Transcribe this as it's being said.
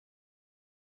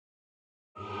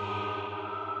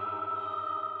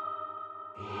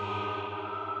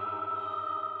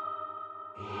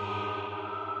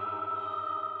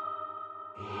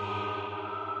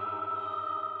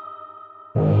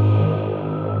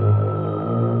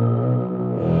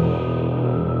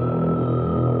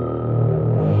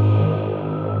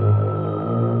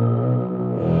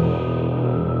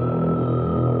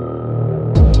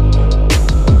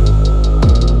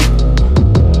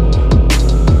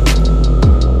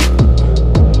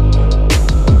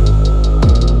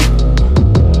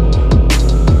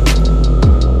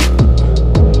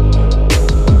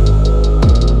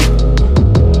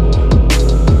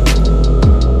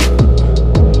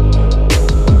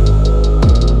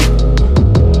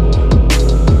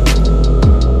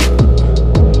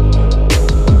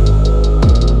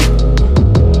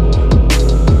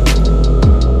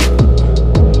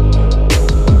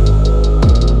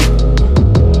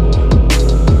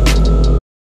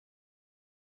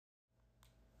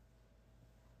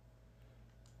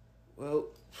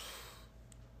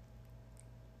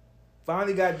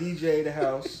Finally got DJ at the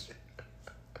house.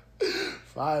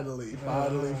 Finally.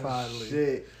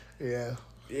 Shit. Yeah.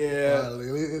 Yeah.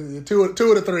 Finally. Two of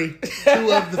the three.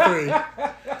 Two of the three.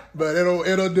 But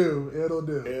it'll do.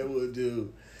 It will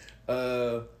do.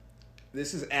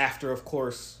 This is after, of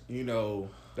course, you know,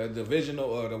 the divisional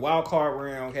or the wild card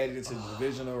round, headed into the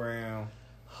divisional round.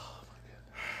 Oh my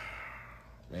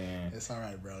god. Man. It's all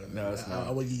right, bro. No, it's not.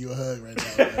 I want to give you a hug right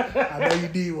now. Man. I know you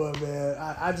need one, man.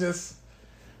 I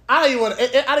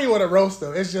don't even want to roast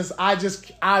them. It's just I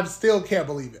still can't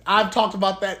believe it. I've talked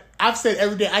about that. I've said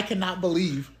every day I cannot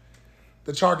believe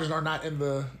the Chargers are not in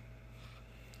the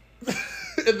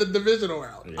in the divisional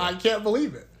round. Yeah. I can't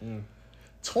believe it.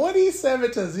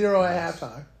 27-0 at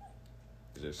halftime.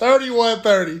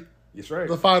 31-30. That's right.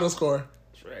 The final score.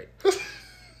 That's right.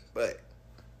 But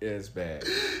it's bad.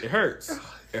 It hurts.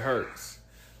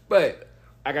 But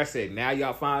like I said, now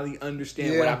y'all finally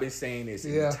understand what I've been saying this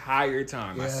entire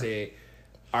time. Yeah. I said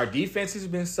our defense has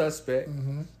been suspect,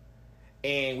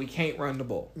 and we can't run the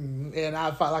ball. Mm-hmm. And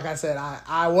like I said,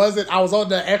 I was on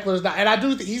the Eckler's, and I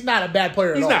do think he's not a bad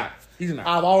player at all. He's not.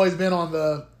 I've always been on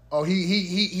the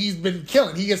he's been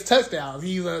killing. He gets touchdowns.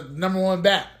 He's a number one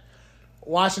back.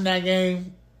 Watching that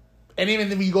game, and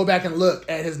even if you go back and look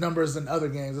at his numbers in other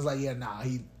games, it's like,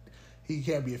 he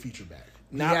can't be a feature back.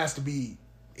 He has to be.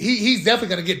 He's definitely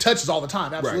going to get touches all the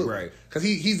time, absolutely. Right. Because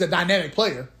he's a dynamic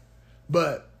player.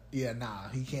 But, he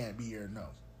can't be here, no.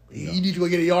 You need to go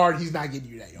get a yard, he's not getting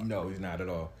you that yard. No, he's not at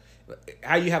all.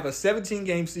 How you have a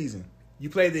 17-game season. You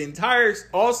play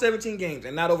all 17 games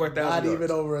and not over 1,000 yards. Not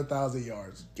even over 1,000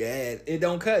 yards. Yeah, it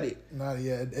don't cut it.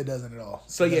 It doesn't at all.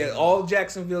 So, all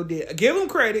Jacksonville did. Give them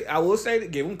credit. I will say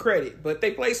that. Give them credit. But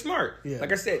they play smart. Yeah.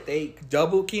 Like I said, they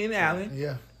doubled Keenan Allen.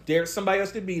 Yeah. There's somebody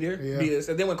else to beat us.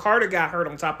 And then when Carter got hurt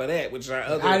on top of that, which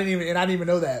I didn't even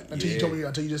know that until you told me.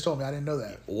 Until you just told me, I didn't know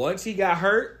that. Once he got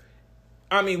hurt,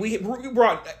 I mean, we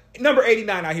brought number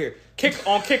 89 out here.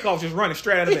 Kickoff, just running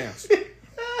straight out of bounds.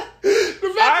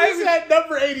 The fact you said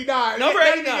number 89. Number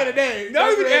 89. Get a name.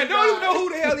 Don't even know who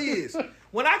the hell he is.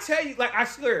 When I tell you, I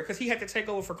swear, because he had to take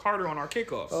over for Carter on our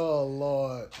kickoffs. Oh,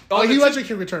 Lord. He was your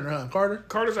kick returner, huh? Carter?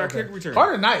 Carter's our kick returner.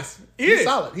 Carter, nice. He's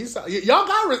solid. Y'all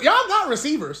got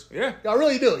receivers. Yeah. Y'all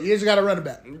really do. You just got to run it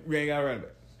back. We ain't got to run it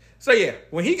back. So,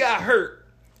 when he got hurt,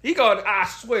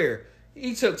 I swear,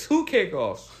 he took 2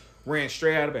 kickoffs, ran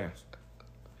straight out of bounds.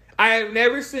 I have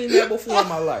never seen that before in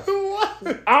my life.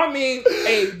 What? I mean,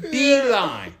 a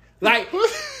beeline.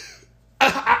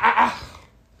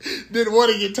 Didn't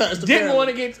want to get touched. Didn't want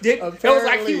to get. It was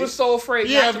like he was so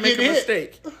afraid not to make a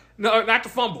mistake. No, not to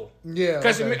fumble. Yeah,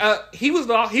 because he was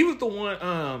the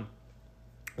one.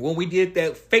 When we did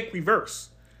that fake reverse,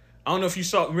 I don't know if you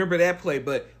remember that play,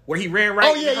 but where he ran right.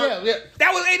 Oh yeah.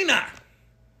 That was 89.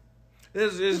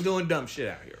 This is doing dumb shit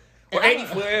out here. Or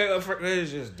 84.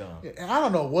 It's just dumb. And I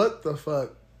don't know what the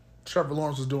fuck Trevor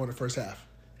Lawrence was doing in the first half.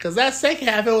 Because that second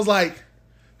half, it was like,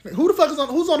 who's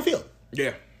on the field?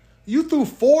 Yeah. You threw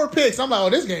 4 picks. I'm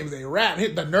like, this game is a wrap.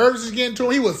 The nerves is getting to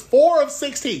him. He was 4 of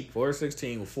 16. 4 of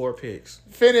 16 with 4 picks.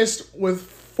 Finished with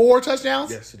 4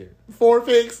 touchdowns. Yes, he did. 4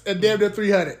 picks and damn near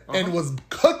 300. And was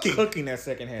cooking. Cooking that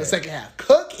second half. The second half.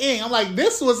 Cooking. I'm like,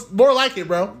 this was more like it,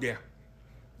 bro. Yeah.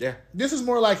 Yeah. This is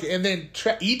more like it. And then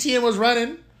ETN was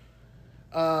running.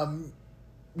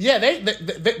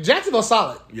 Jacksonville's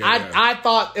solid. I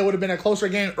thought it would have been a closer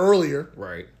game earlier.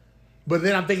 Right. But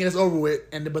then I'm thinking it's over with.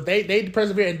 But they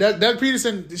persevere. And Doug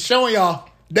Peterson is showing y'all.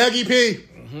 Dougie P.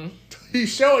 Mm-hmm.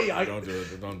 He's showing y'all. Don't do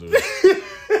it. Don't do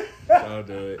it. Don't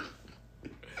do it.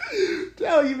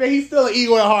 Tell you, man, he's still an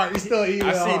eagle at heart. He's still an eagle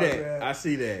at heart. I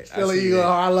see that. Still an eagle at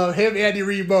heart. I love him, Andy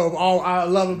Reid both. I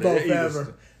love them both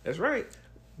forever. That's right.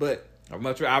 But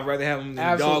I'd rather have him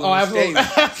than dog on the stadium.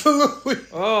 Absolutely.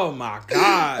 Oh my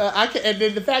God. And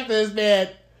then the fact that this man,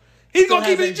 he's gonna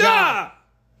keep his job.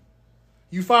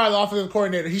 You fire the offensive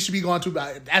coordinator. He should be going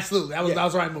to. Absolutely. That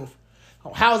was the right move.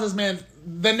 How is this man?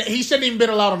 Then he shouldn't even been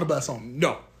allowed on the bus home.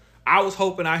 No. I was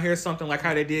hoping I hear something like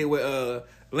how they did with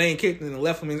Lane Kiffin and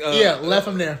left him in. Left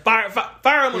him there. Fire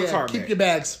him on the target. Keep your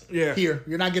bags here.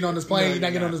 You're not getting on this plane. You're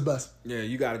not getting on this bus. Yeah,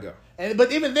 you got to go.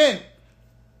 But even then,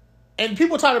 and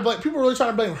people really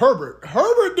trying to blame Herbert.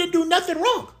 Herbert didn't do nothing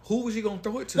wrong. Who was he going to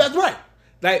throw it to? That's right.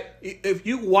 Like, if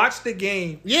you watch the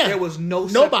game, there was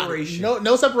nobody. Separation.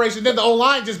 No separation. Then the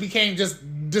O-line just became just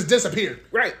disappeared.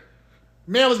 Right.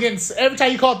 Man was getting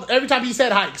every time he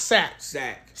said hike, sack.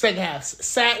 Second half,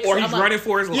 sack. Or he's running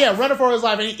for his life. Yeah, running for his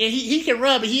life. And he can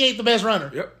run, but he ain't the best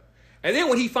runner. Yep. And then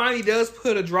when he finally does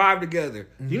put a drive together,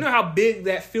 you know how big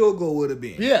that field goal would have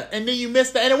been. Yeah, and then you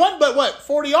missed that. And it wasn't but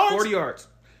 40 yards? 40 yards.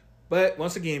 But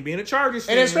once again, being a Chargers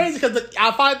fan, and it's crazy because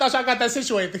I finally thought y'all got that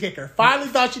situated, the kicker. Finally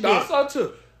thought you did. Thought so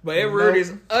too. But it reared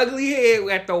his ugly head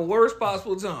at the worst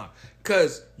possible time.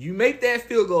 Because you make that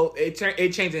field goal, it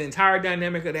changed the entire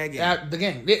dynamic of that game. The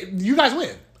game, you guys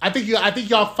win. I think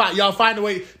y'all find a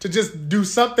way to just do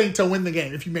something to win the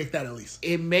game if you make that at least.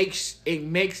 It makes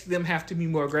them have to be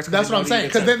more aggressive. That's what I'm saying.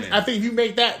 Because then I think if you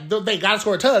make that, they got to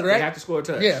score a tug, right? They have to score a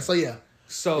tug. Yeah. So yeah.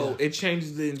 So it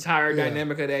changes the entire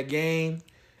dynamic of that game.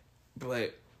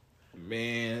 But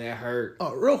man, that hurt.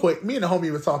 Oh, real quick, me and the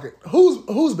homie were talking.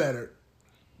 Who's better,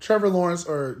 Trevor Lawrence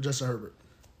or Justin Herbert?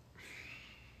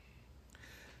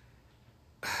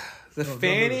 The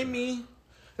fan in me,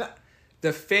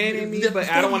 but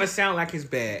I don't want to sound like it's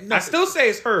bad. No, I still say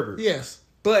it's Herbert. Yes.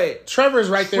 But Trevor's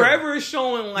right there. Trevor is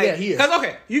showing like... Yeah, he is. Because,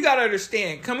 okay, you got to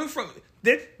understand, coming from...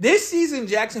 This season,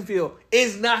 Jacksonville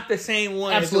is not the same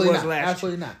one as it was last year.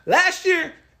 Absolutely not. Last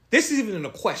year, this is even a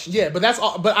question. Yeah, but that's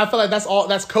all. But I feel like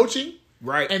that's coaching.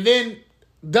 Right. And then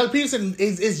Doug Peterson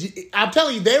is I'm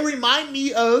telling you, they remind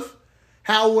me of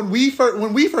how when we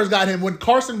first got him, when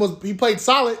Carson he played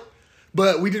solid,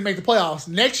 but we didn't make the playoffs.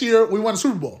 Next year, we won a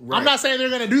Super Bowl. Right. I'm not saying they're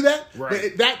going to do that,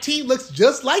 but that team looks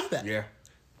just like that. Yeah.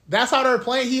 That's how they're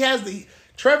playing. He has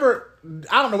Trevor,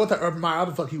 I don't know what the Urban Meyer,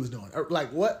 the fuck he was doing.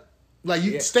 Like, what? Like,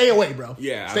 you stay away, bro.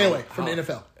 Yeah. Stay away from the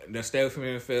NFL. Stay away from the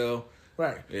NFL.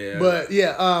 Right. Yeah. But,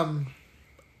 yeah,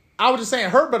 I was just saying,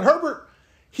 Herbert,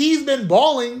 he's been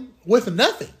balling with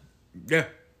nothing. Yeah.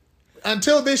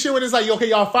 Until this year when it's like, okay,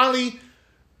 y'all finally...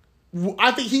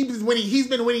 I think he's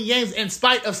been winning games in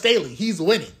spite of Staley. He's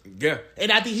winning. Yeah.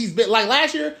 And I think he's been... Like,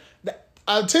 last year,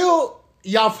 until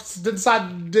y'all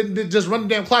decided to just run the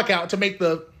damn clock out to make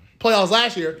the playoffs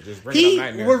last year, he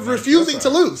was refusing to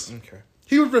lose. Okay.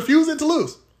 He was refusing to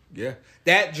lose. Yeah.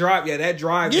 That drive. Yeah.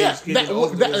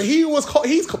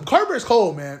 Herbert's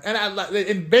cold, man.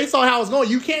 And based on how it's going,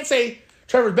 you can't say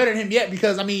Trevor's better than him yet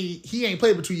because, I mean, he ain't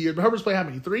played for 2 years. But Herbert's played how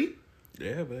many? 3?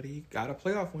 Yeah, but he got a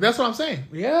playoff win. That's what I'm saying.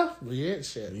 Yeah,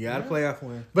 shit. You got a playoff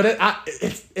win. But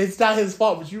it's not his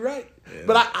fault, but you're right. Yeah.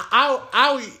 But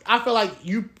I feel like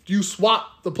you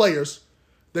swap the players,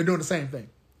 they're doing the same thing.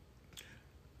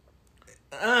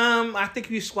 I think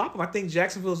if you swap them, I think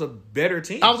Jacksonville's a better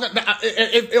team.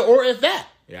 If that.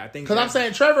 Yeah, I think because I'm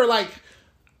saying Trevor, like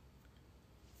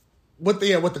with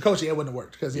the coaching, it wouldn't have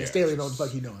worked because Staley knows what the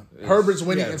fuck he's doing. Herbert's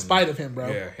winning in spite of him, bro.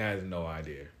 Yeah, he has no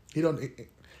idea. He don't.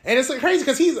 And it's like crazy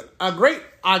because he's a great,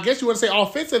 I guess you want to say,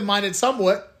 offensive minded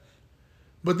somewhat,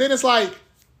 but then it's like,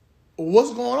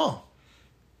 what's going on?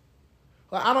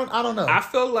 Like, I don't know. I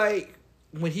feel like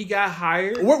when he got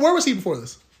hired, where was he before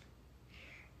this?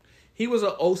 He was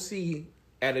an OC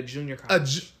at a junior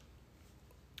college.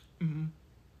 And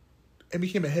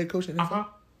became a head coach in the NFL?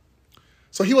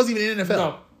 So he wasn't even in the NFL?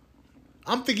 No.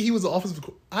 I'm thinking he was an offensive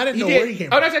coach. I didn't know where he came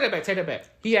from. Oh, no, take that back.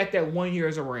 He had that 1 year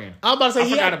as a Ram. I was about to say,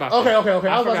 Okay. I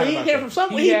was about to say, he came from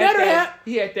somewhere. He better have.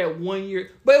 He had that 1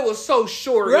 year, but it was so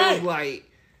short. Right. It was like...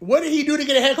 What did he do to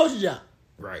get a head coaching job?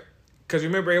 Right. Because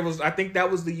remember, I think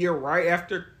that was the year right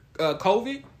after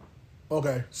COVID.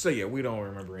 Okay. So, yeah, we don't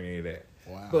remember any of that.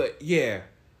 Wow. But, yeah.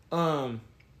 But...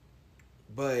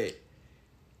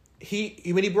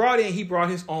 When he brought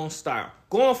his own style.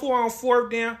 Going for on fourth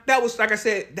down, that was, like I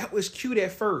said, that was cute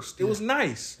at first. It was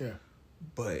nice. Yeah.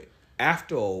 But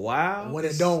after a while... When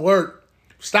it don't work,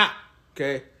 stop.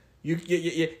 Okay? You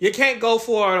can't go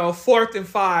for a 4th and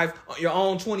 5 on your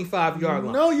own 25-yard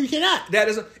line. No, you cannot. That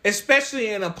is, especially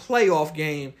in a playoff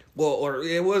game. Well, or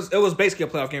it was basically a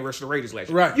playoff game versus the Raiders last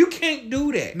year. Right. You can't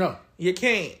do that. No. You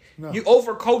can't. No. You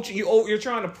overcoaching. You're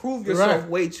trying to prove yourself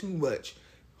way too much.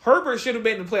 Herbert should have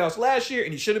been in the playoffs last year,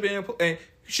 and he should have been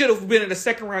in the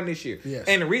second round this year. Yes.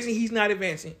 And the reason he's not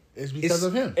advancing is because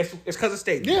of him. It's because of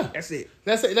Staley. Yeah, that's it.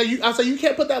 That's it. I say you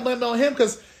can't put that blame on him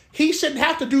because he shouldn't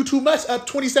have to do too much up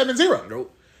 27-0.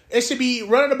 Nope. It should be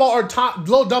running the ball or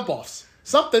low dump offs.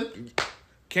 Something.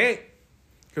 Can't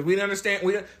because we didn't understand.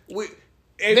 Everyone.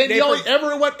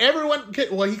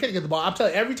 Well, he couldn't get the ball. I'm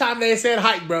telling you, every time they said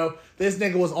hike, bro, this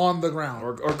nigga was on the ground.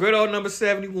 Or good old number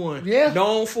 71. Yeah.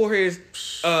 Known for his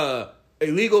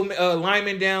illegal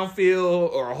lineman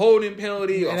downfield or a holding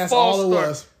penalty or that's false all it start.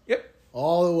 was. Yep.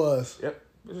 All it was. Yep.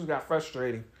 It just got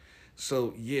frustrating.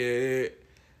 So yeah,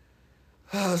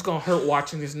 it's gonna hurt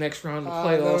watching this next round of the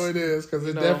playoffs. I know it is because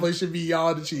it definitely should be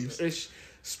y'all the Chiefs.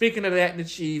 Speaking of that, the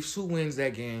Chiefs, who wins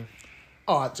that game?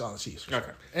 Oh, it's all the Chiefs.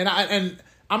 Okay. And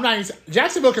I'm not even...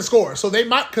 Jacksonville can score, so they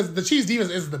might... Because the Chiefs'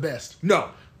 defense isn't the best. No.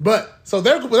 But... So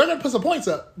they're going to put some points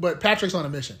up, but Patrick's on a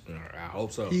mission. I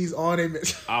hope so. He's on a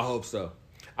mission. I hope so.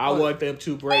 I want them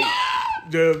to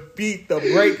beat the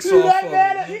brakes off of...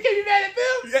 You can't be mad at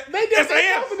them. Yeah. They did what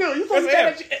they supposed to do. You're supposed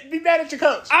to be mad at your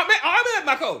coach. I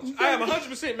coach. I am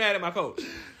 100% mad at my coach.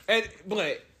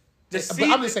 But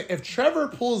I'm just saying, if Trevor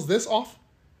pulls this off,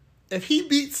 if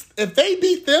they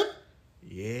beat them,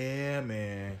 yeah,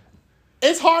 man,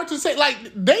 it's hard to say. Like,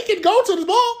 they can go to the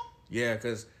ball. Yeah,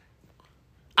 because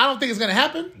I don't think it's gonna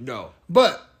happen. No,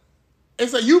 but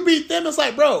it's like you beat them. It's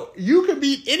like, bro, you can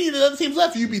beat any of the other teams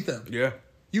left. You beat them. Yeah,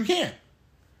 you can.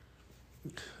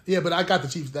 Yeah, but I got the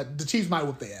Chiefs. The Chiefs might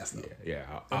whoop their ass though. Yeah,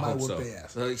 I might hope whoop so. Their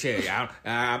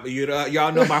ass.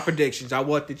 Y'all know my predictions. I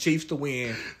want the Chiefs to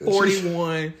win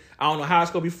 41. I don't know how it's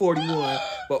gonna be 41,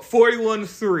 but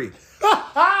 41-3.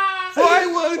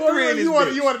 41-3. You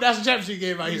want a national championship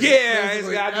game out here? Yeah,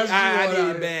 I need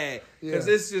it bad because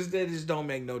that just don't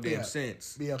make no damn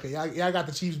sense. Yeah, okay. I got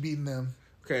the Chiefs beating them.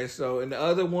 Okay, so in the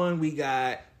other one we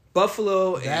got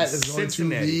Buffalo and Cincinnati. That is going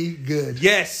to be good.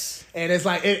 Yes. And it's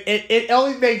like, it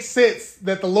only makes sense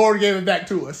that the Lord gave it back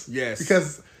to us. Yes.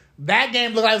 Because that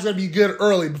game looked like it was going to be good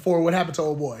early before what happened to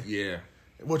old boy. Yeah.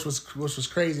 Which was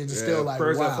crazy and just still like,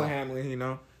 first wow. up for Hamlin, you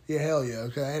know? Yeah, hell yeah.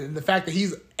 Okay. And the fact that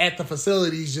he's at the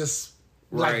facility is just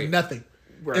like nothing.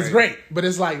 Right. It's great. But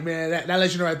it's like, man, that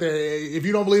lets you know right there, if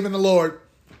you don't believe in the Lord,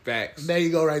 facts. There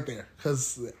you go right there.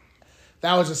 Because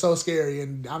that was just so scary,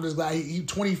 and I'm just glad he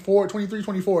 24, 23,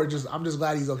 24. I'm just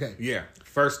glad he's okay. Yeah,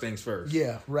 first things first.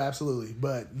 Yeah, absolutely.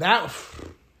 But that,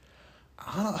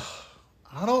 I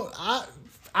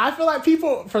feel like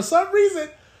people for some reason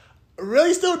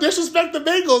really still disrespect the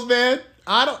Bengals, man.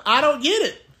 I don't get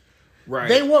it. Right?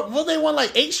 They won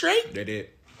like 8 straight. They did,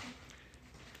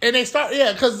 and they start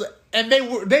because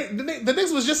the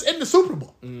Knicks was just in the Super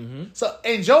Bowl. Mm-hmm. So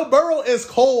and Joe Burrow is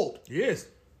cold. Yes.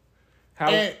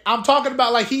 And I'm talking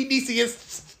about like he needs to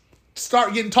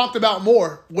start getting talked about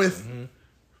more with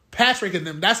Patrick and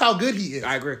them. That's how good he is.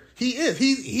 I agree. He is.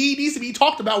 He needs to be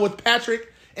talked about with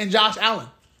Patrick and Josh Allen.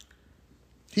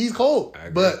 He's cold. I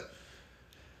agree. But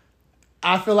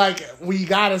I feel like we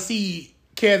got to see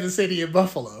Kansas City and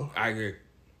Buffalo. I agree.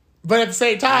 But at the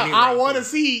same time, I want to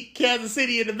see Kansas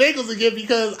City and the Bengals again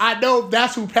because I know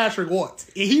that's who Patrick wants.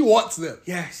 He wants them.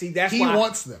 Yeah, see, that's why he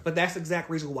wants them. But that's the exact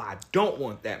reason why I don't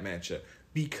want that matchup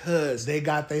because they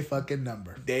got their fucking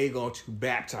number. They going to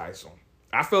baptize them.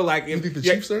 I feel like you think the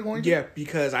Chiefs are going to? Yeah,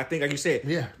 because I think, like you said,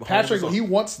 Patrick, he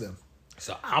wants them.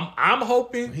 So I'm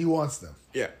hoping he wants them.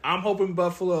 Yeah, I'm hoping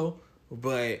Buffalo,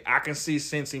 but I can see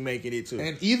Cincy making it too.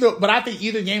 And but I think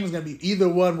either game is going to be either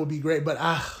one will be great. But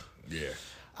yeah.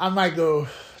 I might go,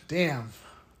 damn.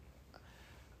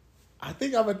 I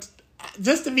think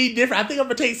just to be different, I think I'm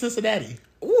going to take Cincinnati.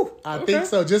 Ooh, I think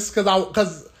so. Just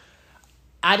because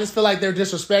I just feel like they're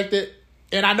disrespected.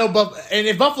 And I know, and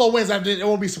if Buffalo wins, it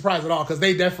won't be surprised at all because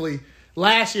they definitely,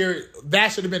 last year, that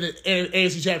should have been an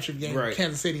AFC Championship game, right.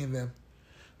 Kansas City and them.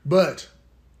 But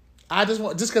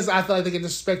just because I feel like they get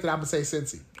disrespected, I'm going to say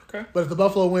Cincy. Okay. But if the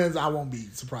Buffalo wins, I won't be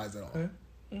surprised at all. Okay.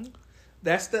 Mm-hmm.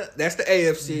 That's the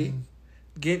AFC. Mm-hmm.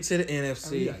 Get to the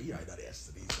NFC. I mean, you already know the answers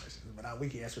to these questions, but we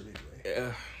can answer it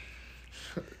anyway.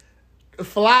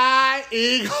 Fly,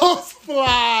 Eagles,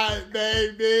 fly,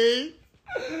 baby.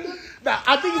 Now,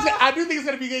 I do think it's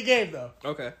gonna be a good game though.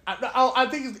 Okay. I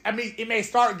think it may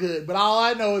start good, but all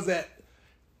I know is that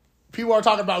people are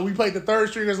talking about we played the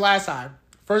third stringers last time.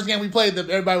 First game we played them,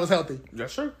 everybody was healthy.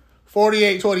 That's true.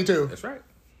 48-22. That's right.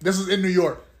 This was in New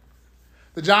York.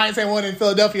 The Giants ain't won in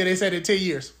Philadelphia. They said in 10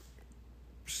 years.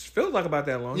 Feels like about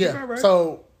that long. Yeah. Right.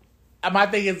 So my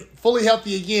thing is fully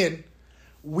healthy again.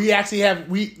 We actually have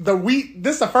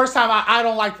this is the first time I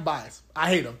don't like the bias. I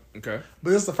hate them. Okay. But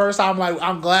this is the first time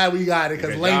I'm glad we got it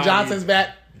because Lane Johnson's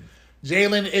back.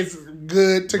 Jalen is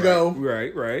good to go.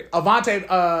 Right.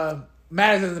 Avante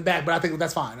Madison's back, but I think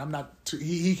that's fine. I'm not.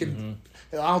 He can.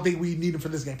 Mm-hmm. I don't think we need him for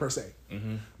this game per se.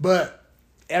 Mm-hmm. But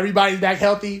everybody's back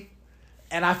healthy,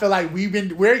 and I feel like we're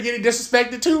getting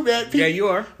disrespected too, man. Yeah, you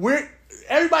are.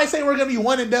 Everybody saying we're going to be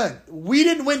one and done. We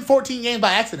didn't win 14 games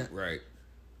by accident. Right.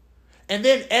 And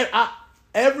then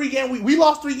every game, we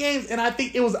lost 3 games, and I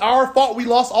think it was our fault we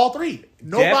lost all 3.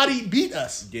 Nobody beat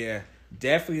us. Yeah.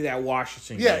 Definitely that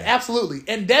Washington game. Yeah, absolutely.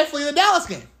 And definitely the Dallas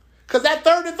game. Because that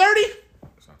 3rd and 30.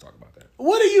 Let's not talk about that.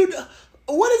 What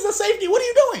is the safety? What are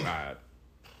you doing?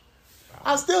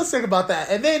 I'm still sick about that.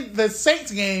 And then the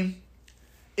Saints game,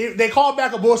 they called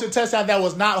back a bullshit touchdown that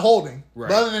was not holding. Right.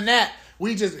 But other than that,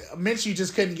 Minshew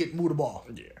just couldn't move the ball.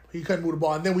 Yeah. He couldn't move the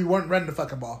ball. And then we weren't running the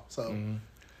fucking ball. So. Mm-hmm.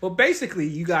 Well, basically,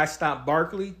 you guys stopped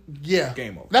Barkley. Yeah.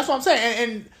 Game over. That's what I'm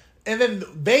saying. And then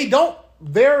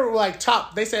they're like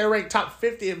they say they're ranked top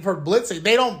 50 for blitzing.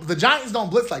 The Giants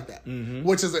don't blitz like that. Mm-hmm.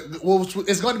 Which is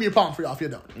going to be a problem for y'all if you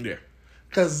don't. Yeah.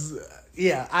 Because,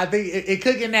 I think it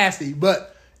could get nasty.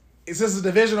 But since it's a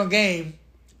divisional game,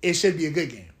 it should be a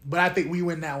good game. But I think we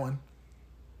win that one.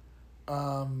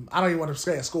 I don't even want to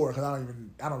say a score because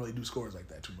I don't really do scores like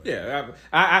that too much. Yeah,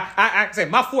 I say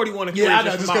my 41 and 3 yeah,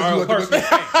 is just my own personal pain.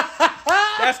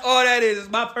 That's all that is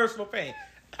my personal pain.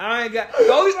 I ain't got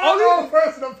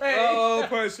personal pain. Oh,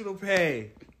 personal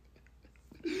pain.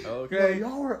 Okay. Yo,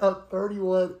 y'all were up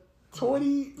 31,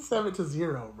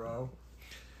 27-0, bro.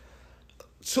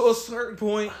 To a certain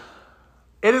point.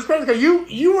 It is crazy because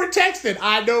you were texting,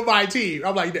 I know my team.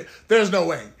 I'm like, there's no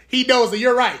way. He knows that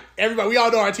you're right. Everybody, we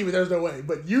all know our team, but there's no way.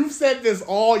 But you've said this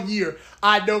all year,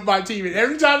 I know my team. And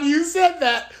every time you said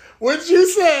that, what you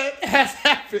said has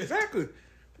happened. Exactly.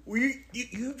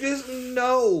 You just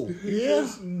know. You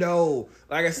just know.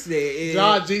 Like I said.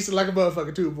 John Jason like a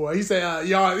motherfucker too, boy. He said,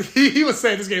 y'all, he was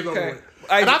saying this game's over with.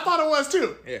 And I thought it was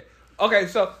too. Yeah. Okay,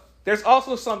 so there's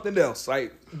also something else.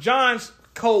 Like, John's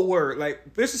code word.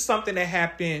 Like, this is something that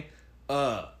happened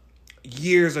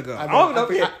years ago. I don't know.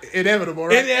 Inevitable,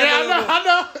 right? Inevitable. I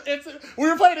know. We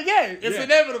were playing the game. It's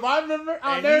inevitable. I remember.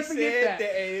 I'll never forget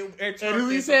that. And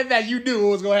when he said that, you knew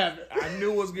what was going to happen. I knew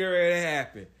what was going to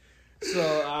happen. So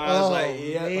I was like,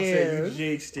 yeah, I said you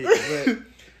jinxed it. But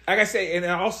like I say, and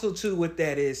also too with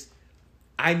that is,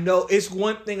 I know it's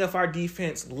one thing if our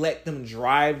defense let them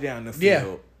drive down the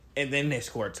field and then they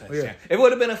score a touchdown. Yeah. It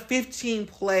would have been a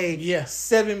 15-play,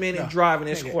 7-minute drive and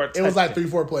they scored a touchdown. It was like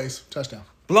 3-4 plays, touchdown.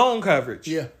 Blown coverage.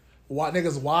 Yeah.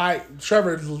 Niggas wide.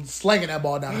 Trevor slinging that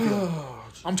ball down the field.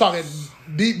 I'm talking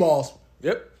deep balls.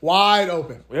 Yep. Wide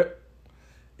open. Yep.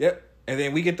 And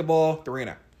then we get the ball 3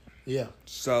 and out. Yeah.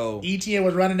 So ETN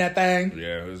was running that thing.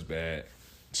 Yeah, it was bad.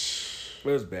 It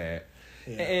was bad.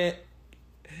 Yeah. And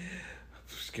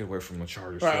just get away from the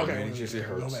Chargers. Right, okay. Man. It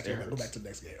hurts. Go back to the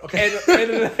next game. Okay.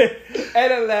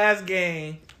 And the last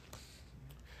game,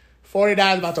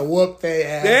 49 is about to whoop their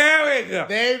ass. There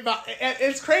we go.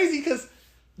 It's crazy because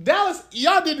Dallas,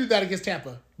 y'all did do that against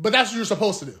Tampa, but that's what you're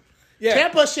supposed to do. Yeah.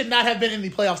 Tampa should not have been in the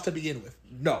playoffs to begin with.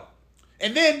 No.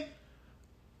 And then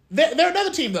they're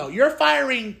another team, though. You're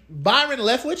firing Byron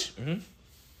Leftwich,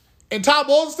 and Todd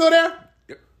Bowles is still there?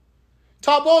 Yep.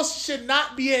 Todd Bowles should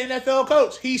not be an NFL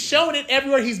coach. He's shown it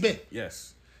everywhere he's been.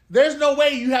 Yes. There's no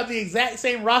way you have the exact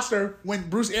same roster when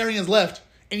Bruce Arians left,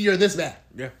 and you're this bad.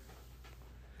 Yeah.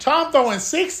 Tom throwing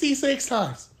 66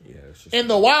 times in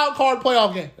the wild card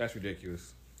playoff game. That's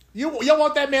ridiculous. You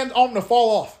want that man's arm to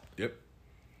fall off. Yep.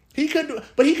 He couldn't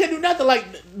do nothing. Like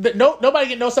nobody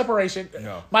get no separation.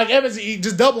 No. Mike Evans, he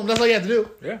just doubled him. That's all he had to do.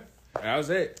 Yeah, that was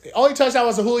it. The only touchdown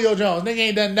was to Julio Jones. Nigga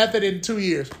ain't done nothing in 2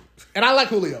 years. And I like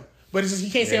Julio, but it's just he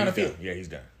can't stay on the field. Yeah, he's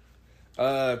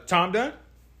done. Tom done?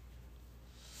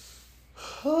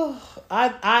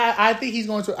 I think he's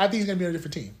going to. I think he's going to be on a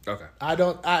different team. Okay.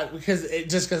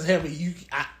 Because him.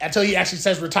 Until he actually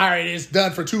says retire and it's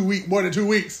done for 2 weeks, more than 2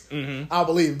 weeks. I'll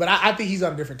believe. But I think he's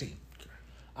on a different team.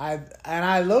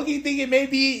 I low-key think it may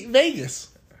be Vegas.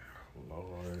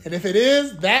 Lord. And if it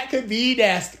is, that could be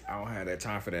nasty. I don't have that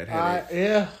time for that headache.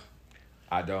 Yeah.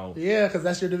 I don't. Yeah, because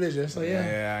that's your division. So yeah.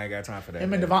 Yeah, I ain't got time for that.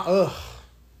 Him and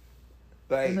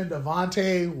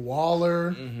Devontae,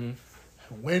 Waller,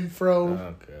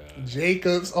 Winfro,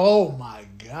 Jacobs. Oh my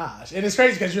gosh. And it's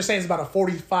crazy because you're saying it's about a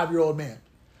 45-year-old man.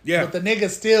 Yeah. But the nigga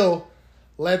still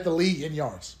led the league in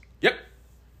yards. Yep.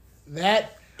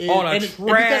 That is on a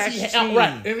trash team.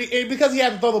 Right. And because he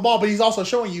had to throw the ball, but he's also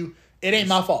showing you it ain't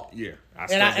my fault. Yeah.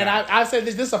 I said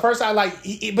this is the first time, like,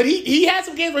 but he had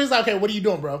some games where he's like, okay, what are you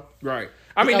doing, bro? Right.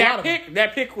 I mean,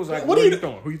 that pick was like, what are you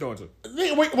throwing? Who you throwing to?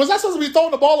 Wait, was I supposed to be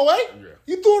throwing the ball away? Yeah.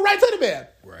 You threw it right to the man.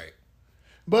 Right.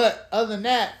 But other than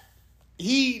that,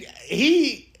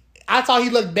 I thought he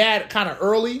looked bad kind of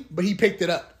early, but he picked it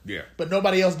up. Yeah. But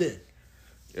nobody else did.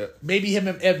 Yep. Maybe him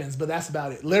and Evans, but that's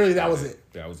about it. Literally, that was it.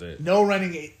 That was it. No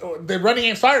running game. The running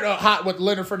game started out hot with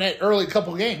Leonard Fournette early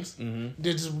couple games. It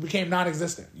just became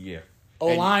non-existent. Yeah.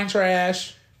 O-line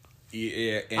trash.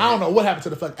 Yeah. I don't know what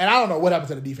happened to and I don't know what happened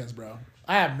to the defense, bro.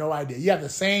 I have no idea. You have the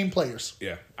same players.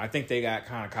 Yeah. I think they got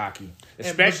kind of cocky.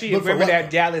 Especially remember that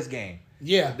Dallas game.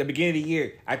 Yeah. The beginning of the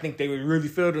year. I think they would really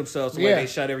feel themselves the way they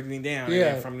shut everything down.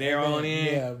 Yeah. And from there on in.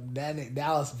 Yeah.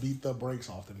 Dallas beat the brakes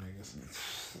off them niggas.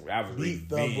 I was beat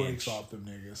the brakes off them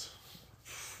niggas.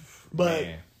 But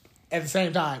at the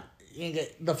same time,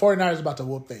 the 49ers about to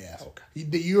whoop their ass.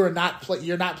 Okay. You're not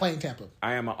playing Tampa.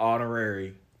 I am an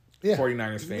honorary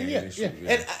 49ers fan. Yeah.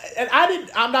 And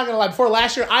I'm not going to lie, before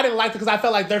last year, I didn't like it because I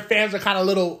felt like their fans are kind of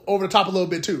little over the top a little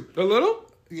bit too. A little?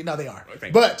 You know they are.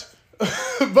 But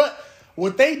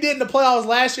what they did in the playoffs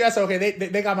last year, I said, okay,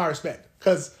 they got my respect.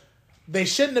 Because they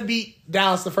shouldn't have beat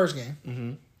Dallas the first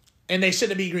game. And they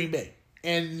shouldn't have beat Green Bay.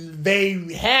 And they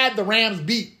had the Rams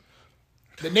beat.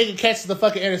 The nigga catches the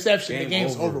fucking interception. The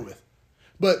game's over with.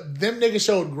 But them niggas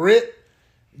showed grit.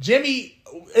 Jimmy,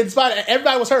 in spite of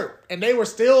everybody was hurt, and they were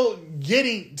still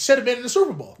should have been in the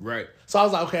Super Bowl. Right. So I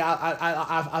was like, okay,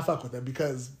 I fuck with them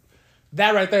because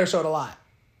that right there showed a lot.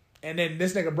 And then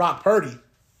this nigga Brock Purdy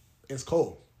is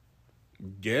cold.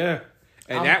 Yeah.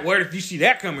 And where did you see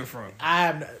that coming from?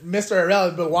 I'm Mr.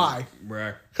 Irrelevant, but why?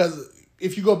 Right. Because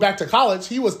if you go back to college,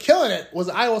 he was killing it. Was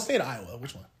it Iowa State or Iowa?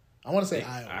 Which one? I want to say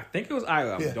Iowa. I think it was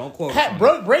Iowa. Yeah. Don't quote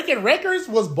me. Breaking records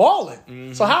was balling.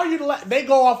 Mm-hmm. So how are you they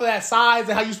go off of that size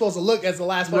and how you supposed to look as the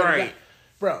last player? Right.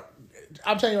 Bro,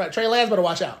 I'm telling you right, Trey Lance better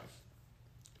watch out.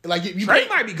 Like Trey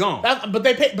might be gone. But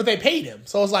they paid him.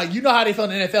 So it's like, you know how they feel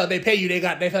in the NFL. They pay you, they feel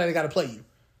like they got to play you.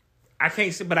 I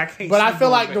can't see, but I can't. But I feel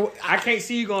like I can't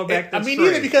see you going back.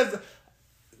 Neither, because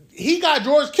he got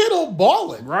George Kittle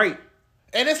balling, right?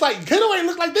 And it's like Kittle ain't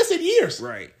looked like this in years,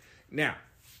 right? Now,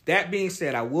 that being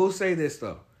said, I will say this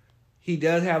though, he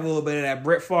does have a little bit of that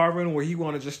Brett Favre where he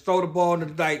want to just throw the ball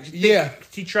in the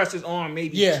he trusts his arm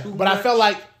maybe. Yeah, but I felt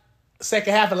like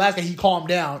second half of last game he calmed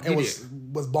down and was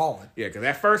balling. Yeah, because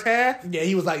that first half,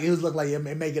 he was looking like it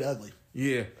make it ugly.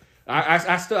 Yeah.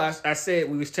 I said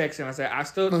we was texting. I said I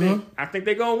think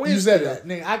they're gonna win. You said that,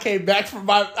 nigga. I came back from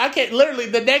literally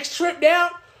the next trip down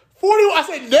 41. I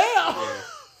said damn.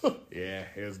 Yeah,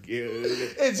 it was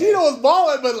good. And Gino was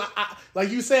balling, but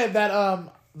like you said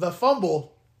that the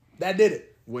fumble that did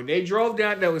it. When they drove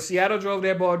down, when Seattle drove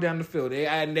that ball down the field,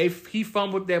 he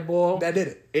fumbled that ball. That did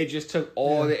it. It just took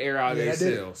all the air out of their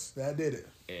sails. That did it.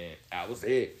 And that was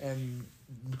it. And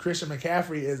Christian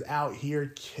McCaffrey is out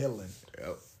here killing.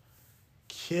 Yep.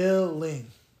 Killing.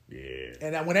 Yeah.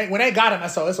 And when they got him, I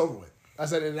saw it's over with. I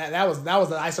said that was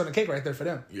the ice on the cake right there for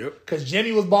them. Yep. Because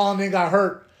Jimmy was balling, then got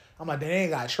hurt. I'm like, they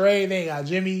ain't got Trey, they ain't got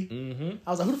Jimmy. Mm-hmm. I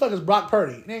was like, who the fuck is Brock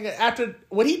Purdy? After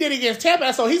what he did against Tampa,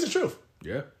 I saw he's the truth.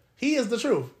 Yeah. He is the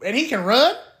truth. And he can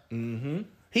run. Mm-hmm.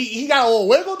 He got a little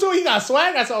wiggle to it. He got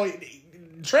swag. I saw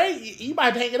Trey, he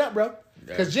might hang it up, bro.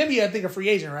 Because Jimmy, I think, a free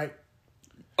agent, right?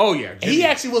 Oh, yeah. Jimmy. He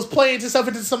actually was playing himself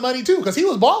into some money, too, because he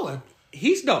was balling.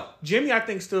 Jimmy, I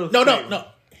think, still. No.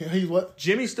 He's what?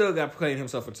 Jimmy still got playing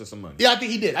himself into some money. Yeah, I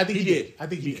think he did. I think he did.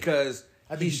 Because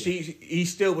he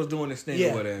still was doing this thing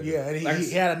or whatever. Yeah, and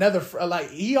he had another,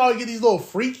 he always get these little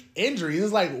freak injuries.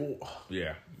 It's like,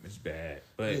 yeah, it's bad.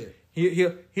 But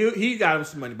he got him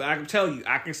some money. But I can tell you,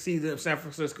 I can see them San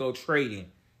Francisco trading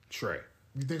Trey.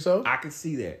 You think so? I can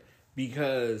see that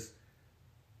because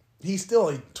he's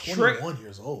still like 21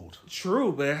 years old.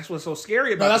 True, but that's what's so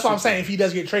scary about. No, that's what I'm saying. If he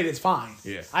does get traded, it's fine.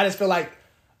 Yeah, I just feel like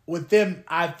with them,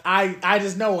 I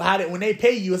just know when they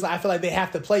pay you, it's like I feel like they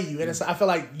have to play you, and I feel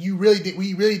like we really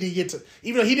didn't get to.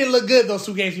 Even though he didn't look good those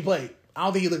 2 games he played, I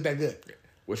don't think he looked that good.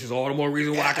 Which is all the more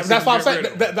reason why. That's what I'm saying.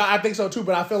 I think so too,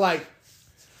 but I feel like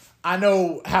I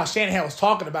know how Shanahan was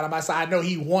talking about him. I know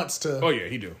he wants to. Oh yeah,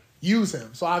 he do. Use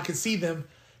him, so I could see them.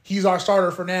 He's our starter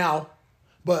for now,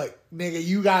 but nigga,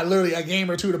 you got literally a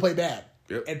game or 2 to play bad,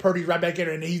 and Purdy's right back in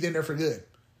there, and he's in there for good.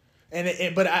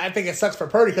 But I think it sucks for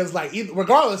Purdy because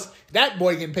regardless, that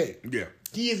boy getting paid. Yeah,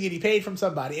 he is getting paid from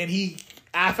somebody, and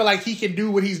I feel like he can do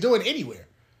what he's doing anywhere.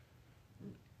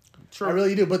 True. I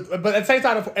really do, but at the same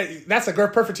time, that's a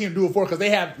perfect team to do it for because they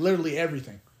have literally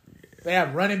everything. Yeah. They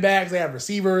have running backs, they have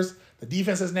receivers. The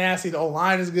defense is nasty. The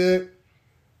O-line is good.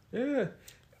 Yeah.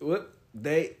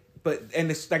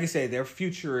 It's like I said, their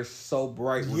future is so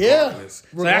bright. Regardless.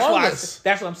 Yeah, regardless. So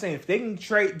that's what I'm saying. If they can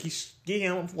get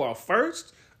him for a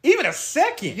first, even a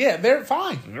second, they're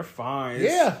fine. They're fine.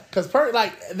 Yeah, because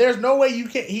there's no way you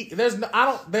can. There's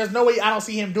no way I don't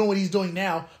see him doing what he's doing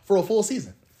now for a full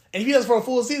season. And if he does for a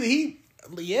full season,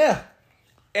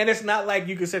 And it's not like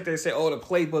you can sit there and say, "Oh, the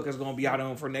playbook is going to be out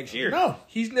on him for next year." No,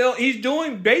 he's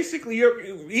doing basically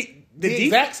the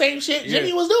exact same shit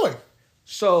Jimmy was doing.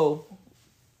 So,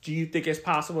 do you think it's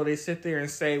possible they sit there and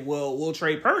say, "Well, we'll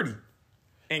trade Purdy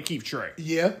and keep Trey"?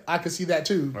 Yeah, I could see that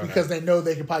too because they know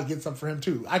they could probably get something for him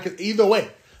too. I could either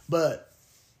way, but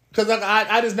because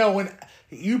I just know when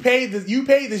you paid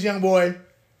this young boy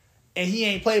and he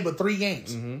ain't played but 3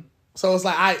 games. Mm-hmm. So it's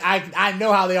like I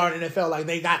know how they are in the NFL. Like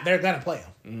they're gonna play him.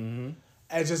 Mm-hmm.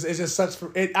 It just sucks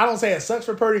for it. I don't say it sucks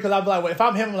for Purdy because I'll be like, well, if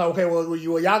I'm him, I'm like, okay, well,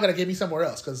 y'all gotta get me somewhere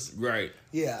else because I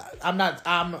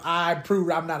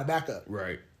proved I'm not a backup.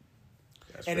 Right.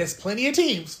 And there's plenty of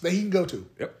teams that he can go to.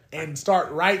 Yep. And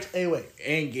start right away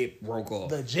and get broke off.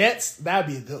 The Jets, that'd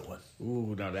be a good one.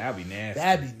 Ooh, no, that'd be nasty.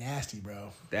 That'd be nasty,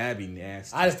 bro. That'd be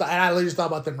nasty. I literally just thought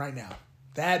about them right now.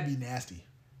 That'd be nasty.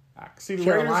 I can see the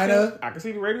Carolina. Raiders too. I can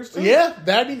see the Raiders too. Yeah,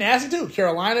 that'd be nasty too.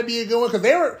 Carolina be a good one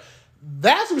because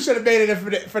that's who should have made it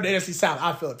for the NFC South.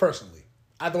 I feel it personally.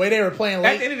 The way they were playing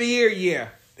late at the end of the year, yeah.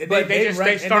 But they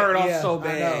started off so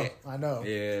bad. I know.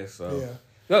 Yeah, so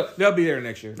they'll be there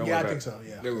next year. Don't worry about it. I think so.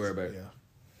 Yeah, Don't worry about it. Yeah.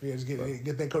 Yeah, just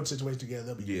get that coach situation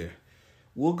together. Yeah.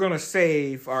 We're going to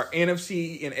save our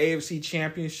NFC and AFC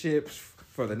championships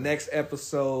for the next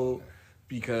episode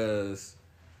because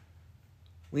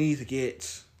we need to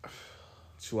get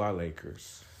to our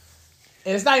Lakers.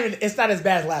 And it's not as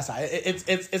bad as last time.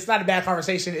 It's not a bad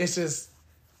conversation. It's just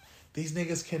these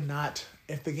niggas cannot.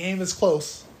 If the game is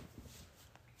close,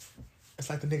 it's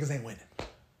like the niggas ain't winning.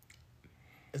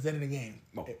 It's the end of the game.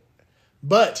 Oh.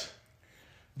 But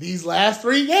these last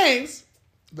 3 games,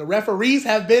 the referees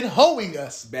have been hoeing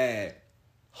us. Bad.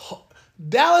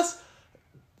 Dallas,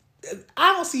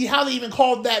 I don't see how they even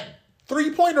called that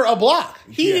 3-pointer a block.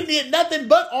 He didn't get nothing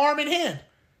but arm and hand.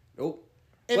 Nope.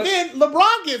 And then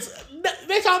LeBron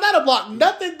they call that a block.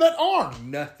 Nothing but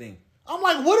arm. Nothing. I'm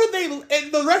like, what are they?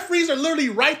 And the referees are literally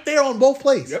right there on both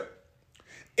plays. Yep.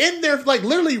 In there, like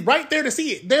literally right there to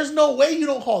see it. There's no way you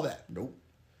don't call that. Nope.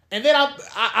 And then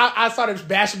I started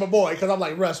bashing my boy because I'm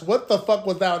like, Russ, what the fuck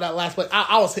was that on that last play?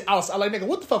 I was like, nigga,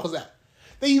 what the fuck was that?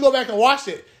 Then you go back and watch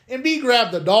it, and B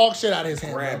grabbed the dog shit out of his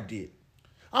hand. Grabbed it.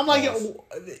 I'm like,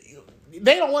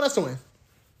 they don't want us to win.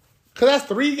 Cause that's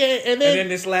 3 games, and then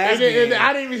this last game,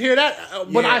 I didn't even hear that.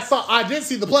 But I did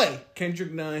see the play.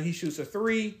 Kendrick Nunn, he shoots a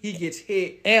 3, he gets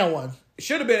hit and 1. It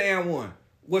should have been and 1,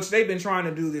 which they've been trying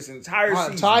to do this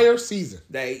entire season.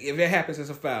 If it happens, it's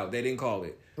a foul. They didn't call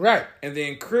it right. And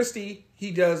then Christie,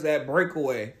 he does that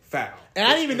breakaway foul, and I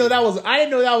didn't even know that was. I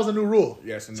didn't know that was a new rule.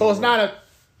 Yes, so it's not a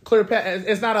clear path.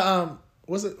 It's not a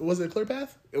Was it a clear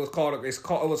path? It's called.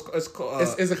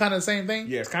 Is it kind of the same thing?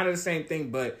 Yeah, it's kind of the same thing,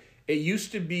 but it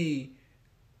used to be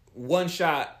one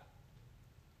shot.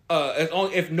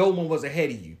 If no one was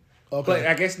ahead of you. Okay. But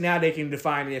I guess now they can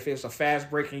define it if it's a fast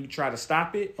break and you try to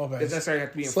stop it. Okay. It doesn't necessarily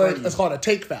have to be in front of you. It's called a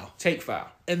take foul. Take foul.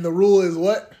 And the rule is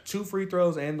what? 2 free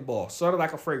throws and the ball. Sort of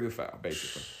like a flagrant foul,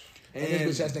 basically. And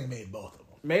this bitch, I think, made both of them.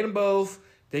 Made them both.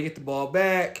 They get the ball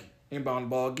back. Inbound the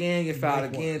ball again. Get fouled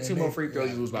again. 2 more free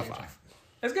throws. You lose by 5.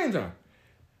 That's game time.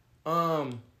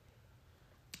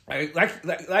 Like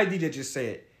DJ just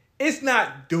said, it's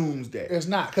not doomsday. It's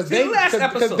not. Because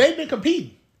they've been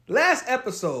competing. Last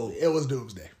episode, it was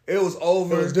doomsday. It was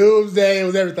over. It was doomsday. It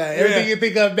was everything. Yeah. Everything you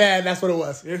think of bad, that's what it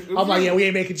was. I'm like, yeah, we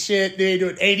ain't making shit. They ain't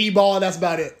doing AD ball. That's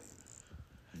about it.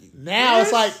 Now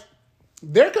it's like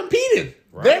they're competing.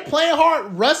 Right. They're playing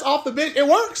hard. Russ off the bench. It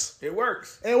works. It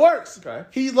works. Okay.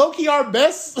 He's low key our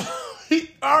best.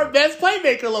 Our best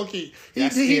playmaker, low key.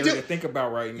 That's scary to think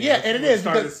about right now. Yeah, and it is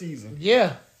start of the season.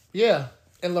 Yeah.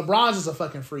 And LeBron's just a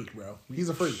fucking freak, bro. He's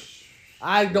a freak.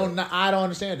 I don't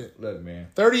understand it. Look, man.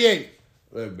 38.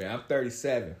 Look, man. I'm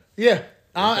 37. Yeah. Okay.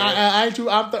 I ain't too.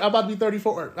 I'm about to be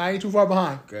 34. I ain't too far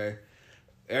behind. Okay.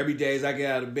 Every day as I get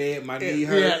out of bed, my knee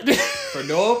hurts for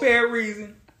no apparent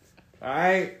reason. All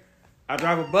right. I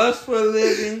drive a bus for a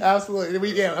living.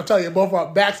 Absolutely. I'm telling you, both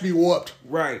our backs be whooped.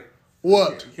 Right.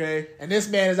 Whooped. Okay. And this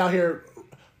man is out here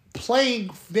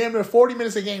playing damn near 40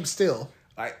 minutes a game still.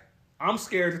 Like, I'm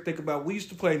scared to think about. We used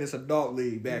to play in this adult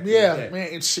league back in the day. Man,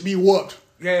 it should be whooped.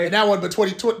 Yeah. And that one, but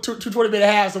 20-minute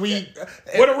halves. So we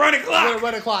with a running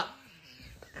clock.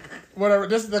 Whatever.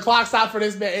 This is the clock stop for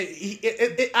this man.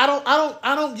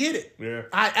 I don't get it. Yeah.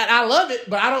 I love it,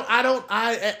 but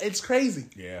it's crazy.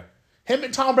 Yeah. Him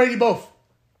and Tom Brady both.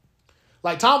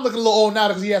 Like Tom looking a little old now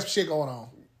because he has some shit going on.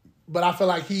 But I feel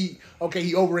like he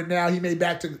over it now. He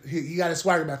got his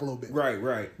swagger back a little bit.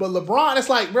 Right. But LeBron, it's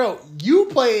like, bro, you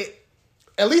play,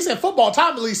 at least in football,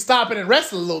 Tom at least stopping and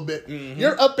resting a little bit. Mm-hmm.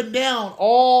 You're up and down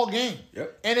all game.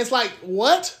 Yep. And it's like,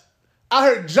 what? I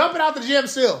heard jumping out the gym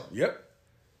still. Yep.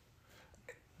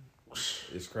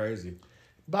 It's crazy.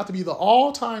 About to be the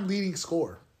all-time leading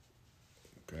scorer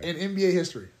in NBA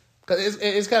history. Because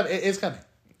it's coming. It's coming.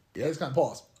 Yeah, it's coming.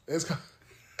 Pause. It's coming.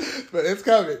 But it's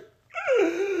coming.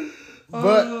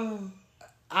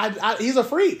 But he's a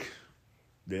freak.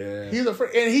 Yeah. He's a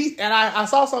freak. And I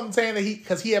saw something saying that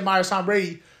because he admires Tom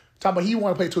Brady, talking about he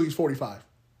want to play till he's 45.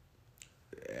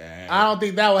 Yeah. I don't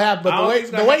think that will happen.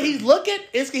 But the way he's looking,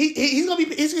 he's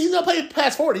gonna play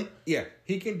past 40. Yeah.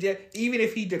 He can even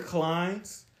if he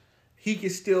declines, he can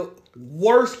still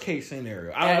worst case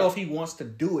scenario. I don't know if he wants to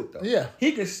do it though. Yeah.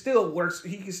 He can still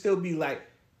be like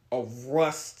a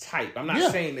Russ type. I'm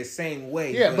not saying the same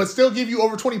way. Yeah, but still give you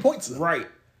over 20 points. Though. Right.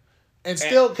 And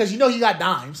still, because he got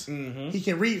dimes. Mm-hmm. He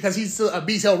can because he's still a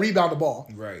beast. He'll rebound the ball.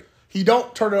 Right. He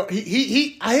don't turn over.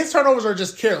 His turnovers are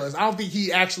just careless. I don't think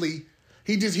he actually.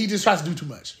 He just tries to do too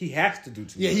much. He has to do too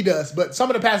much. Yeah, he does. But some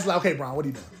of the passes, like, okay, Bron, what are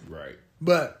you doing? Right.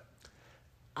 But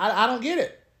I don't get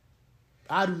it.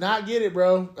 I do not get it,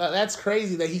 bro. That's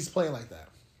crazy that he's playing like that.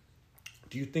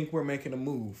 Do you think we're making a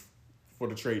move for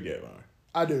the trade deadline?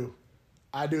 I do.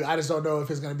 I do. I just don't know if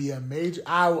it's going to be a major.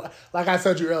 Like I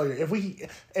said to you earlier, if we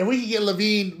can get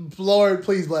Levine, Lord,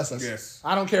 please bless us. Yes.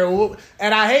 I don't care.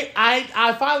 And I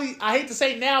hate to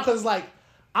say it now because like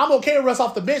I'm okay with Russ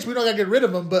off the bench. We don't got to get rid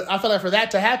of him, but I feel like for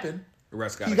that to happen,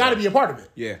 he got to be a part of it.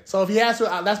 Yeah. So if he has to,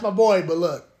 that's my boy. But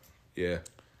look. Yeah.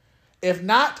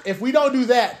 If we don't do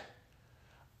that,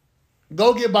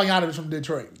 go get Bogdanovich from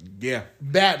Detroit. Yeah.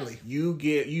 Badly.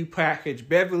 You package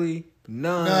Beverly,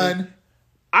 none.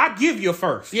 I give you a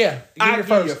first. Yeah. I give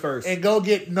you a first. And go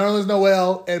get Nerlens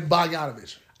Noel and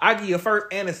Bogdanovich. I give you a first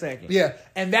and a second. Yeah.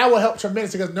 And that will help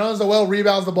tremendously because Nerlens Noel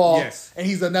rebounds the ball. Yes. And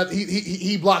he's another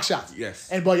he blocks shots. Yes.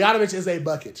 And Bogdanovich is a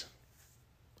bucket.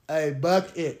 A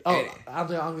bucket. Oh, I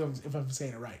don't know if I'm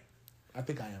saying it right. I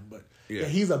think I am, but yeah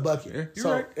he's a bucket. Yeah,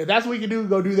 so right. if that's what we can do,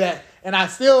 go do that. And I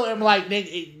still am like,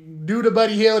 do the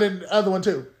Buddy Hield and the other one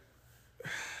too.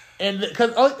 And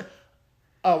because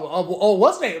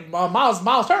what's his name?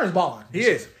 Miles Turner's balling. He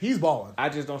is. He's balling. I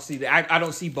just don't see that. I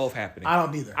don't see both happening. I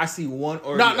don't either. I see one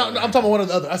or no. I'm talking about one or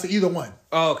the other. I said either one.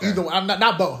 Oh, okay. Either one. I'm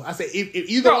not both. I say if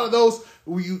either one of those,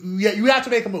 you have to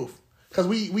make a move because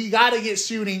we got to get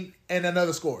shooting and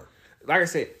another score. Like I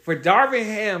said, for Darvin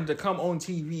Ham to come on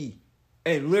TV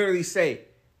and literally say,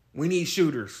 we need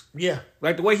shooters. Yeah.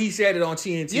 Like the way he said it on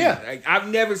TNT. Yeah. Like, I've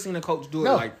never seen a coach do it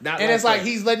like that. And it's like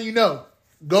he's letting you know,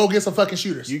 go get some fucking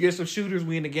shooters. You get some shooters,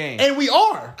 we in the game. And we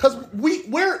are. Because we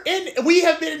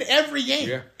have been in every game.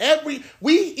 Yeah.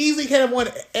 We easily could have won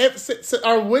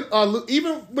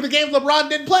even when the games LeBron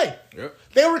didn't play. Yep.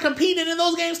 They were competing in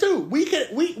those games too. We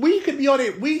could be on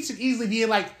it. We should easily be in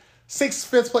like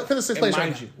fifth or sixth place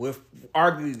right now. With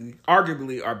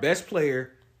arguably our best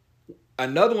player,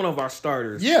 another one of our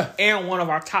starters, and one of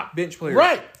our top bench players,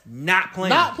 right? Not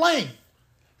playing.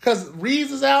 Because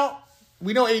Reeves is out.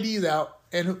 We know AD is out,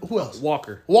 and who else?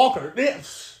 Walker. Yeah.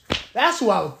 That's who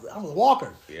I was.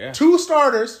 Walker. Yeah. 2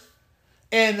 starters,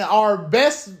 and our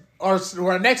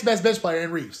next best bench player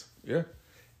in Reeves. Yeah.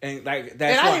 And like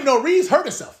that's. And I didn't know Reeves hurt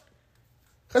himself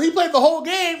because he played the whole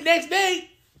game. Next day,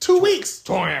 2 weeks.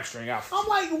 Torn hamstring out. I'm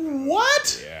like,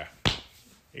 what? Yeah.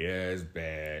 Yeah, it's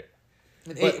bad.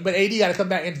 But AD got to come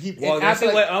back and keep. Well,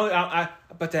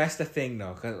 but that's the thing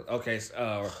though. Cause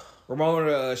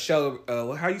Ramona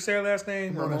how you say her last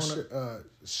name? Ramona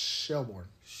Shelbourne.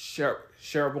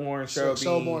 Shelbourne,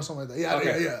 something like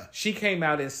that. Yeah. She came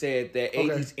out and said that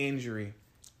AD's injury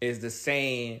is the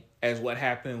same as what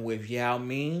happened with Yao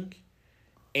Ming,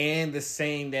 and the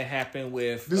same that happened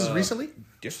with. This is recently.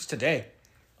 This was today,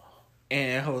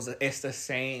 and it's the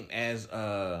same as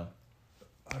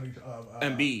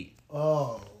Embiid.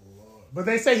 Oh, Lord. But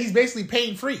they say he's basically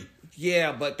pain free.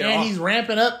 Yeah, but he's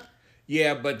ramping up.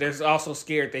 Yeah, but there's also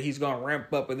scared that he's gonna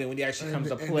ramp up, and then when he actually comes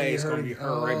to play, it's gonna be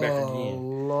hurt right back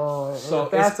again. Lord. So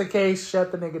if that's the case,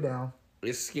 shut the nigga down.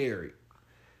 It's scary.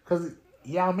 Because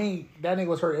I mean, that nigga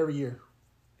was hurt every year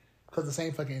because the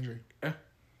same fucking injury. Yeah.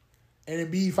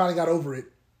 And Embiid finally got over it,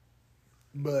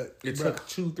 but it took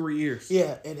 2-3 years.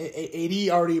 Yeah, and AD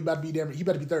already about to be damn. He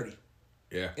about to be 30.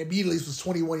 Yeah. Embiid at least was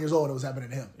 21 years old. And it was happening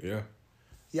to him. Yeah.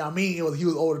 Yeah, I mean, he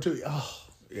was older too. Oh.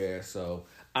 Yeah. So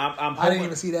I'm hoping, I didn't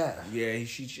even see that. Yeah,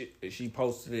 she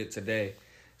posted it today.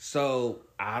 So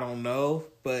I don't know,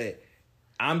 but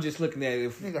I'm just looking at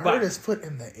it. Nigga hurt his foot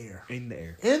in the air. In the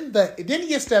air. Didn't he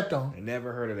get stepped on? I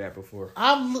never heard of that before.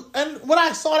 And when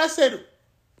I saw it, I said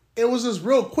it was just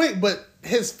real quick, but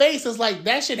his face is like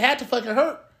that shit had to fucking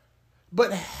hurt.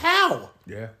 But how?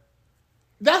 Yeah.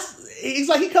 He's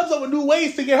like he comes up with new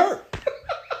ways to get hurt.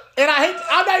 And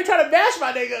I'm not even trying to bash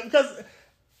my nigga because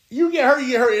you get hurt,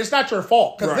 It's not your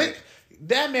fault. Because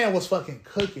that man was fucking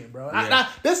cooking, bro. Yeah.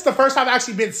 This is the first time I've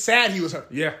actually been sad he was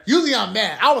hurt. Yeah. Usually I'm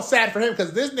mad. I was sad for him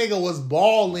because this nigga was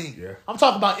balling. Yeah. I'm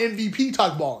talking about MVP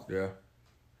talk balling. Yeah.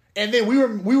 And then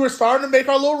we were starting to make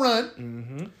our little run.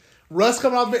 Mm-hmm. Russ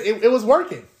coming out, it was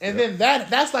working. And then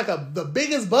that's like the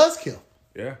biggest buzzkill.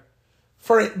 Yeah.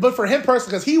 But for him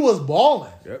personally, because he was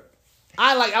balling. Yep.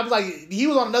 I was like, he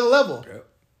was on another level. Yep.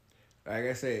 Like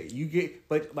I said,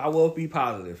 but I will be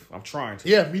positive. I'm trying to.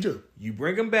 Yeah, me too. You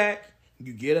bring him back,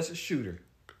 you get us a shooter.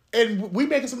 And we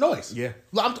making some noise. Yeah.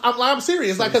 I'm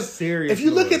serious. Like, cause serious if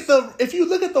you look at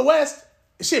the West,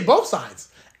 shit, both sides.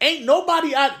 Ain't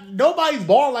nobody's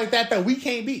balling like that we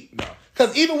can't beat. No.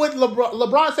 Cause even with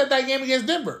LeBron said that game against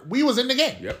Denver, we was in the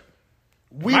game. Yep.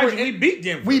 We beat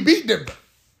Denver. We beat Denver.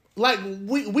 Like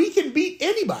we can beat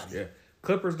anybody. Yeah.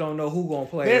 Clippers don't know who gonna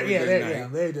play.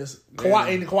 They just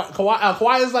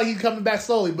Kawhi is like he's coming back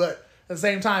slowly, but at the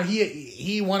same time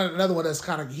he wanted another one that's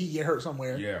kind of he get hurt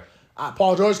somewhere. Yeah.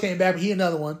 Paul George came back, but he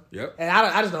another one. Yep. And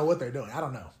I just know what they're doing. I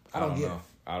don't know. I don't get it.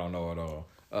 I don't know at all.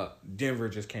 Denver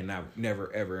just cannot,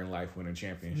 never, ever in life win a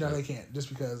championship. No, they can't. Just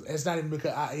because. It's not even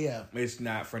because, It's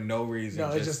not for no reason.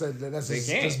 No, it's just that's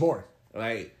just boring.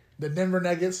 Like, the Denver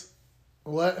Nuggets,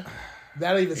 what?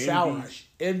 That don't even sound right.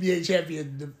 NBA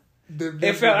champion.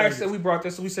 It felt like I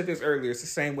said, we said this earlier. It's the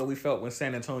same way we felt when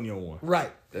San Antonio won.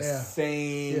 Right. The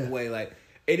same way. Like,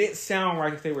 it didn't sound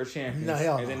right if they were champions. No,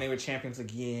 hell no. And then they were champions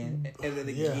again. And then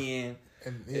again.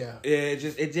 And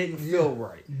It didn't feel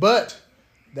right. But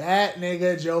that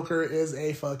nigga Joker is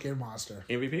a fucking monster.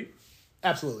 MVP?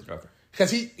 Absolutely. Okay.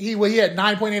 Because he had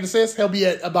 9.8 assists. He'll be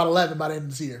at about 11 by the end of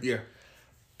this year. Yeah.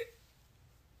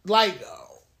 Like,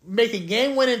 making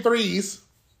game-winning threes.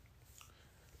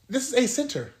 This is a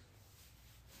center.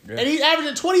 Yeah. And he's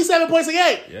averaging 27 points a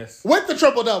game. Yes. With the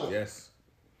triple-double. Yes.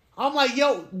 I'm like,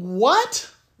 yo,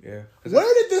 what? Yeah.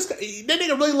 Where did this... That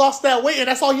nigga really lost that weight, and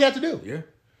that's all he had to do. Yeah.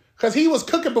 Because he was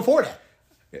cooking before that.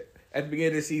 At the beginning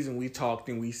of the season, we talked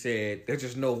and we said, there's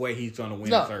just no way he's going to win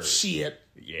third. Shit.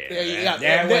 Yeah.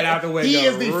 That went out the window. He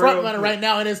is the front runner right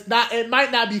now, and it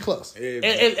might not be close.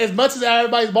 As much as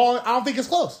everybody's balling, I don't think it's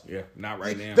close. Yeah, not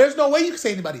right now. There's no way you can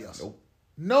say anybody else. Nope.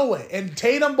 No way. And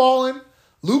Tatum balling,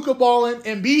 Luka balling,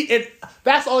 Embiid, and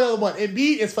that's all the other one.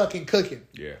 Embiid is fucking cooking.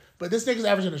 Yeah. But this nigga's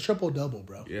averaging a triple-double,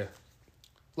 bro. Yeah.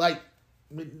 Like,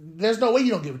 there's no way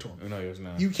you don't give it to him. No, there's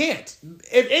not. You can't.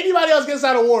 If anybody else gets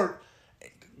that award,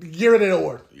 give it an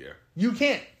award. Yeah. You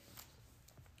can't.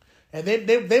 And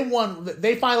they won.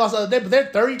 They finally lost the other day, but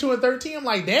they're 32-13. I'm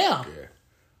like, damn. Yeah.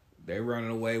 They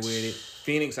running away with it.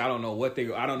 Phoenix, I don't know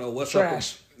what's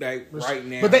trash. Up with, right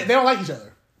now. But they don't like each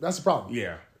other. That's the problem.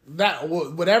 Yeah. That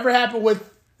whatever happened with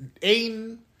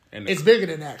Aiden, it's bigger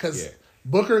than that because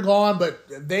Booker gone,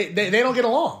 but they don't get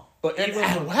along. But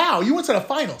wow, you went to the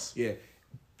finals. Yeah.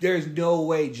 There's no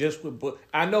way just with Booker.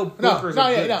 I know Booker's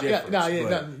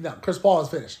no. Chris Paul is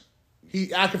finished.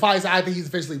 I can finally say I think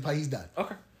he's he's done.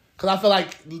 Okay. Because I feel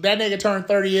like that nigga turned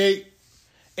 38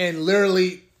 and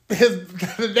literally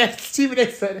the next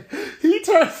teammate said he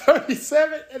turned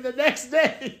 37 and the next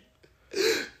day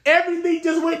everything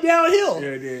just went downhill. Yeah,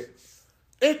 it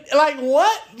did. Like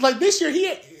what? Like this year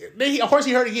he of course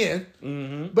he hurt again.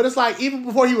 Mm-hmm. But it's like even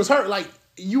before he was hurt, like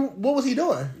what was he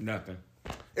doing? Nothing.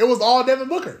 It was all Devin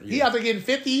Booker. Yeah. He out there getting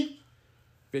 50.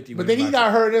 But then he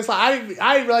got hurt. It's like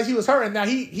I didn't realize he was hurt. And now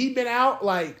he been out.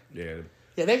 Like they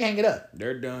can hang it up.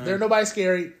 They're done. They're nobody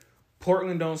scary.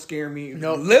 Portland don't scare me.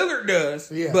 No, Lillard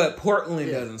does. Yeah. But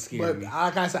Portland doesn't scare me.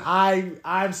 Like I said,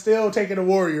 I'm still taking the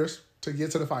Warriors to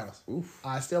get to the finals. Oof.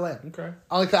 I still am. Okay.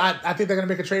 Only because I think they're gonna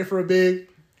make a trade for a big.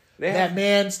 That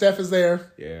man, Steph is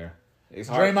there. Yeah. It's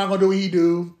hard. Draymond gonna do what he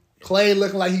do. Clay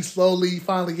looking like he's slowly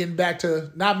finally getting back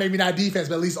to maybe not defense,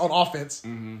 but at least on offense.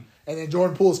 Mm-hmm. And then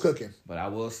Jordan Poole's cooking. But I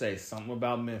will say something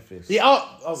about Memphis. Yeah.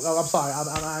 Oh I'm sorry.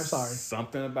 I'm sorry.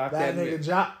 Something about that nigga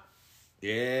Jock.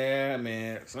 Yeah,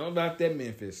 man. Something about that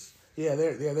Memphis. Yeah,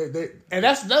 they're and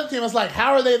that's another thing. It's like,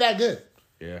 how are they that good?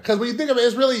 Yeah. Because when you think of it,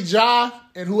 it's really Ja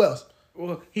and who else?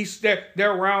 Well,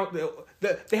 they're around.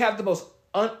 They have the most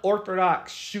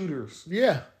unorthodox shooters.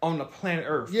 Yeah. On the planet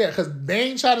Earth. Yeah, because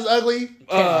Bane shot is ugly.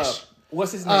 Cash.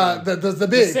 What's his name? The big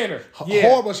the center. Yeah.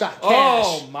 Horrible shot. Cash.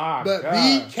 Oh my god. But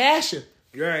he cashing.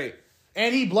 Right.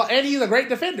 And he's a great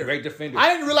defender. Great defender.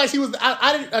 I didn't realize he was.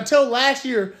 I didn't until last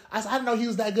year. I didn't know he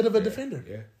was that good of a defender.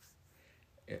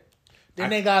 Yeah. Then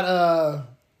they got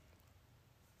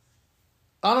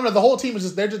I don't know. The whole team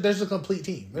is they're just a complete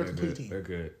team. They're a complete team. They're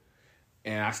good.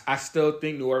 And I still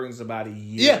think New Orleans is about a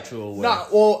year or two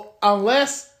away.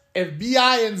 Unless if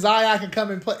B.I. and Zion can come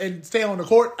and play and stay on the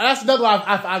court. That's another one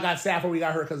I got sad when we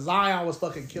got hurt because Zion was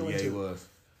fucking killing too. Yeah, he was.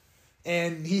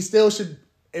 And he still should,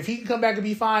 if he can come back and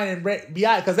be fine and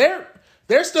B.I. because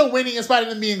they're still winning in spite of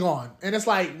them being gone. And it's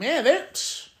like, man,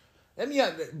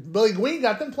 Billy Green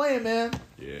got them playing, man.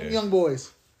 Yeah. Them young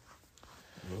boys.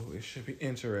 Well, it should be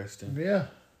interesting. Yeah.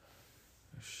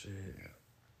 Shit.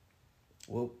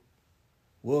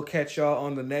 We'll catch y'all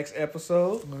on the next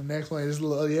episode. The next one is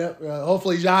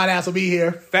hopefully John Ass will be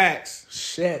here. Facts.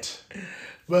 Shit.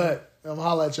 But I'm gonna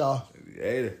holler at y'all.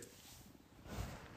 Later.